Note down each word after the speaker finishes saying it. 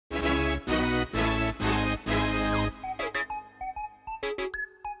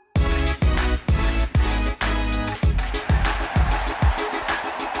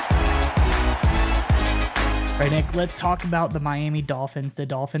Nick, let's talk about the Miami Dolphins. The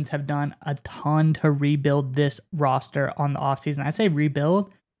Dolphins have done a ton to rebuild this roster on the offseason. I say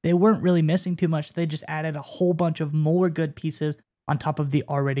rebuild. They weren't really missing too much. They just added a whole bunch of more good pieces on top of the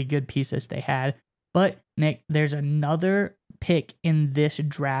already good pieces they had. But, Nick, there's another pick in this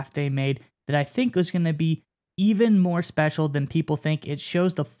draft they made that I think was going to be even more special than people think. It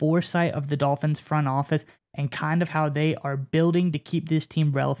shows the foresight of the Dolphins front office and kind of how they are building to keep this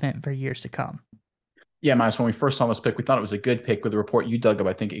team relevant for years to come. Yeah, Miles, when we first saw this pick, we thought it was a good pick. With the report you dug up,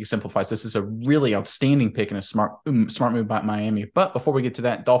 I think it exemplifies this is a really outstanding pick and a smart move by Miami. But before we get to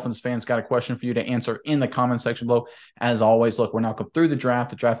that, Dolphins fans got a question for you to answer in the comment section below. As always, look, we're now come through the draft.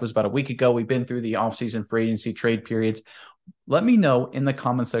 The draft was about a week ago. We've been through the offseason free agency trade periods. Let me know in the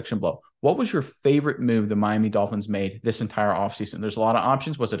comment section below, what was your favorite move the Miami Dolphins made this entire offseason? There's a lot of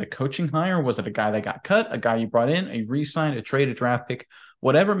options. Was it a coaching hire? Was it a guy that got cut? A guy you brought in? A re-sign? A trade? A draft pick?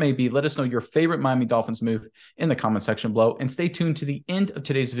 Whatever it may be, let us know your favorite Miami Dolphins move in the comment section below. And stay tuned to the end of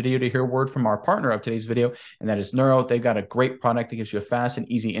today's video to hear a word from our partner of today's video, and that is Neuro. They've got a great product that gives you a fast and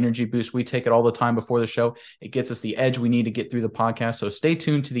easy energy boost. We take it all the time before the show. It gets us the edge we need to get through the podcast. So stay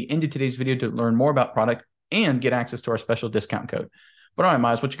tuned to the end of today's video to learn more about product and get access to our special discount code. But all right,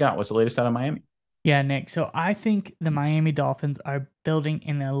 Miles, what you got? What's the latest out of Miami? Yeah, Nick. So I think the Miami Dolphins are building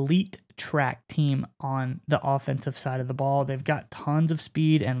an elite track team on the offensive side of the ball. They've got tons of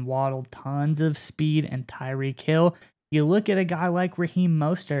speed and Waddle, tons of speed and Tyreek Hill. You look at a guy like Raheem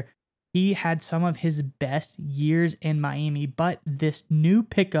Mostert, he had some of his best years in Miami, but this new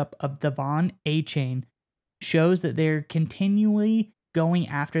pickup of Devon Achane shows that they're continually going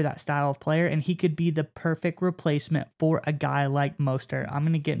after that style of player, and he could be the perfect replacement for a guy like Mostert. I'm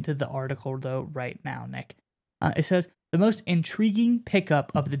going to get into the article, though, right now, Nick. It says, the most intriguing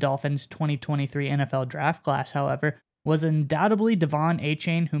pickup of the Dolphins' 2023 NFL draft class, however, was undoubtedly Devon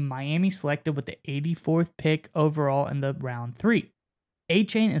Achane, whom Miami selected with the 84th pick overall in the round 3.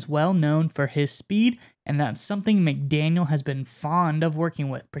 Achane is well known for his speed, and that's something McDaniel has been fond of working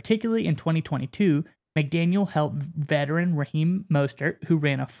with, particularly in 2022. McDaniel helped veteran Raheem Mostert, who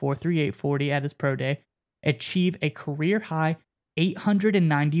ran a 4.38 40 at his pro day, achieve a career-high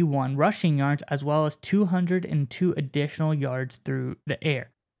 891 rushing yards as well as 202 additional yards through the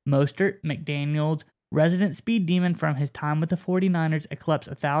air. Mostert, McDaniel's resident speed demon from his time with the 49ers, eclipsed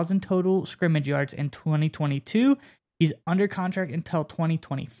 1,000 total scrimmage yards in 2022. He's under contract until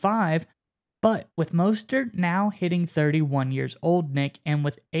 2025. But with Mostert now hitting 31 years old, Nick, and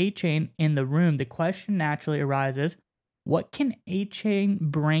with Achane in the room, the question naturally arises, what can Achane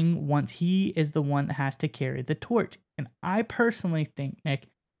bring once he is the one that has to carry the torch? And I personally think, Nick,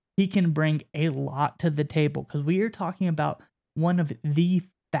 he can bring a lot to the table because we are talking about one of the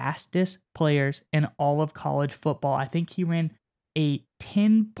fastest players in all of college football. I think he ran a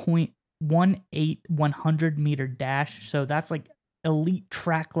 10.18 100-meter dash, so that's like elite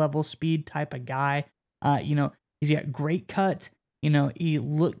track level speed type of guy. He's got great cuts.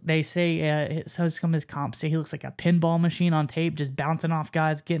 They say, some of his comps say he looks like a pinball machine on tape, just bouncing off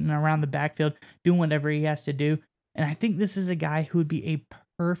guys, getting around the backfield, doing whatever he has to do. And I think this is a guy who would be a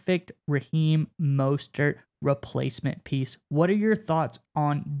perfect Raheem Mostert replacement piece. What are your thoughts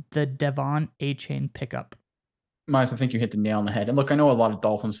on the Devon Achane pickup? Miles, I think you hit the nail on the head. And look, I know a lot of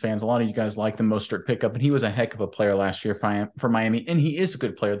Dolphins fans, a lot of you guys like the Mostert pickup, and he was a heck of a player last year for Miami, and he is a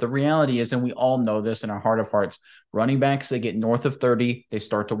good player. The reality is, and we all know this in our heart of hearts, running backs, they get north of 30, they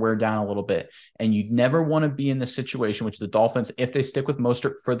start to wear down a little bit. And you'd never want to be in the situation which the Dolphins, if they stick with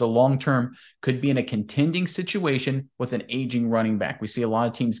Mostert for the long term, could be in a contending situation with an aging running back. We see a lot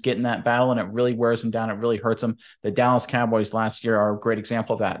of teams get in that battle, and it really wears them down. It really hurts them. The Dallas Cowboys last year are a great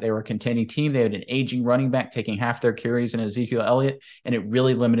example of that. They were a contending team. They had an aging running back taking half their carries in Ezekiel Elliott, and it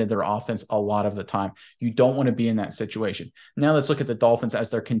really limited their offense a lot of the time. You don't want to be in that situation. Now let's look at the Dolphins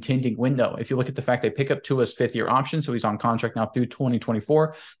as their contending window. If you look at the fact they pick up Tua's fifth-year option, so he's on contract now through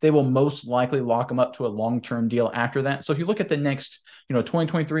 2024, they will most likely lock him up to a long-term deal after that. So if you look at the next,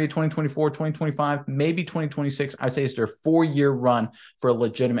 2023, 2024, 2025, maybe 2026, I say it's their 4-year run for a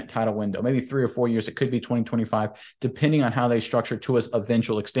legitimate title window. Maybe 3 or 4 years. It could be 2025, depending on how they structure Tua's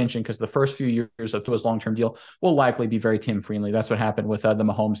eventual extension, because the first few years of Tua's long-term deal will likely be very team-friendly. That's what happened with the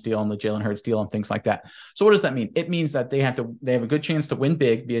Mahomes deal and the Jalen Hurts deal and things like that. So what does that mean? It means that they have a good chance to win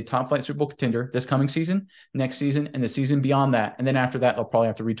big, be a top-flight Super Bowl contender this coming season, next season, and the season beyond that. And then after that, they'll probably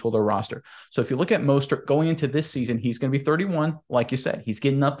have to retool their roster. So if you look at Mostert going into this season, he's going to be 31, like you said, he's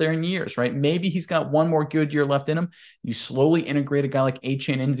getting up there in years, right? Maybe he's got one more good year left in him. You slowly integrate a guy like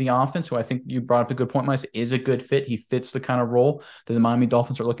Achane into the offense, who I think you brought up a good point, Miles, is a good fit. He fits the kind of role that the Miami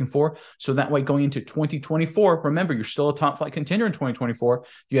Dolphins are looking for. So that way, going into 2024, remember, you're still a top flight contender in 2024.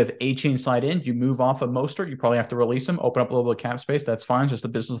 You have Achane slide in, you move off of Mostert, you probably have to release him, open up a little bit of cap space. That's fine, just the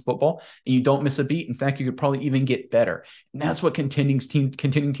business of football. And you don't miss a beat. In fact, you could probably even get better. And that's what contending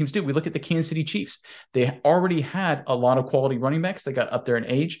teams do. We look at the Kansas City Chiefs. They already had a lot of quality running backs. They got up there in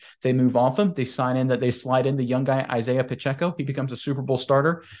age. They move off them. They slide in the young guy, Isaiah Pacheco. He becomes a Super Bowl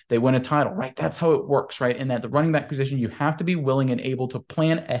starter. They win a title, right? That's how it works, right? And at the running back position, you have to be willing and able to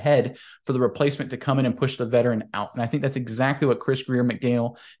plan ahead for the replacement to come in and push the veteran out. And I think that's exactly what Chris Greer,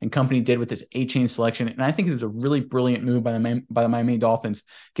 McDaniel, and company did with this Achane selection. And I think it was a really brilliant move by the Miami Dolphins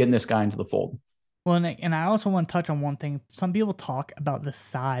getting this guy into the fold. Well, Nick, and I also want to touch on one thing. Some people talk about the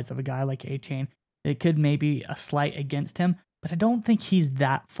size of a guy like Achane. It could maybe a slight against him, but I don't think he's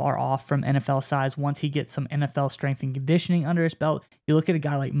that far off from NFL size once he gets some NFL strength and conditioning under his belt. You look at a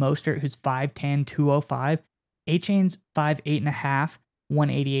guy like Mostert, who's 5'10", 205. Achane's 5'8.5",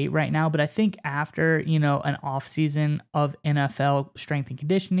 188 right now, but I think after, an offseason of NFL strength and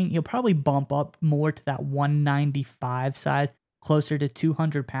conditioning, he'll probably bump up more to that 195 size, closer to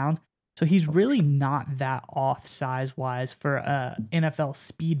 200 pounds. So he's really not that off size-wise for a NFL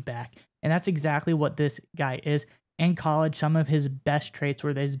speed back. And that's exactly what this guy is. In college, some of his best traits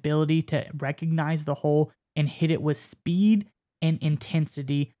were his ability to recognize the hole and hit it with speed and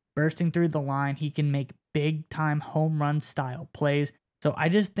intensity. Bursting through the line, he can make big-time home run style plays. So I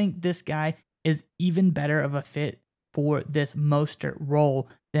just think this guy is even better of a fit for this Mostert role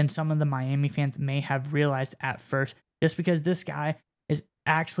than some of the Miami fans may have realized at first, just because this guy is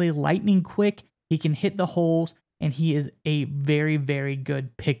actually lightning quick. He can hit the holes, and he is a very, very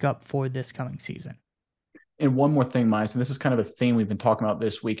good pickup for this coming season. And one more thing, Miles, and this is kind of a theme we've been talking about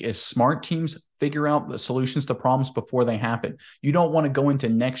this week, is smart teams figure out the solutions to problems before they happen. You don't want to go into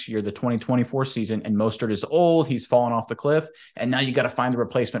next year, the 2024 season, and Mostert is old, he's fallen off the cliff, and now you got to find the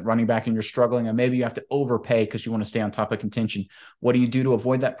replacement running back and you're struggling, and maybe you have to overpay because you want to stay on top of contention. What do you do to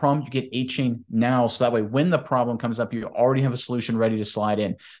avoid that problem? You get Achane now, so that way when the problem comes up, you already have a solution ready to slide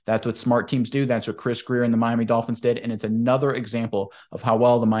in. That's what smart teams do. That's what Chris Greer and the Miami Dolphins did, and it's another example of how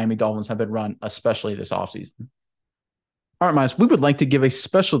well the Miami Dolphins have been run, especially this offseason. All right, Miles, we would like to give a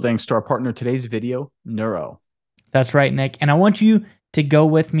special thanks to our partner today's video, Neuro. That's right, Nick. And I want you to go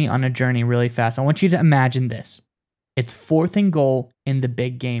with me on a journey really fast. I want you to imagine this. It's 4th and goal in the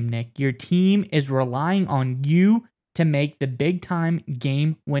big game, Nick. Your team is relying on you to make the big-time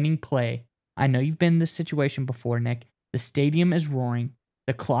game-winning play. I know you've been in this situation before, Nick. The stadium is roaring.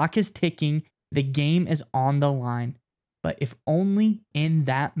 The clock is ticking. The game is on the line. But if only in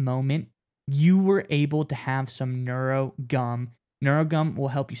that moment you were able to have some Neuro Gum. Neuro Gum will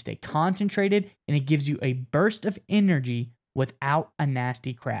help you stay concentrated, and it gives you a burst of energy without a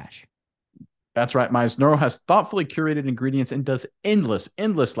nasty crash. That's right, Miles. Neuro has thoughtfully curated ingredients and does endless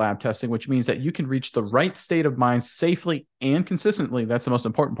lab testing, which means that you can reach the right state of mind safely and consistently. That's the most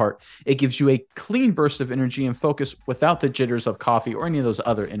important part. It gives you a clean burst of energy and focus without the jitters of coffee or any of those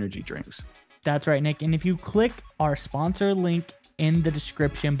other energy drinks. That's right, Nick. And if you click our sponsor link in the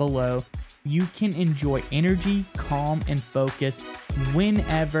description below, you can enjoy energy, calm, and focus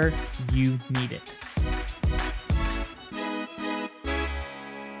whenever you need it.